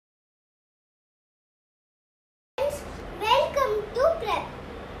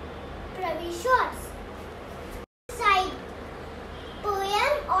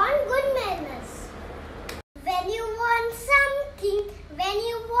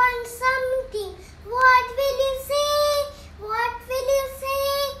want something, what will you say? What will you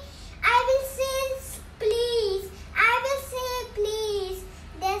say? I will say please. I will say please.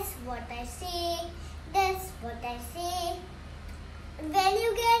 That's what I say. That's what I say. When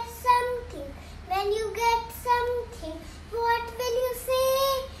you get something, what will you say?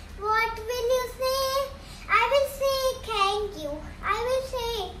 What will you say? I will say thank you. I will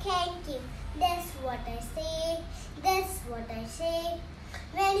say thank you. That's what I say. That's what I say.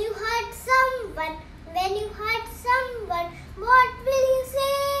 When you hurt someone, what will you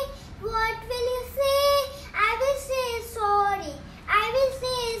say? What will you say? I will say sorry. I will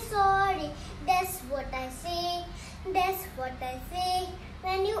say sorry. That's what I say. That's what I say.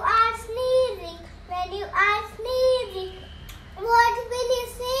 When you are sneezing, what will you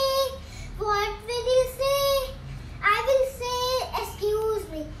say? What will you say? I will say excuse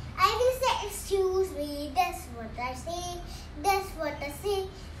me. I will say excuse me. That's what I say. That's what I say.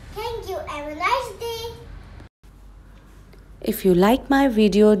 Thank you. Have a nice day. If you like my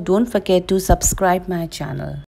video, don't forget to subscribe my channel.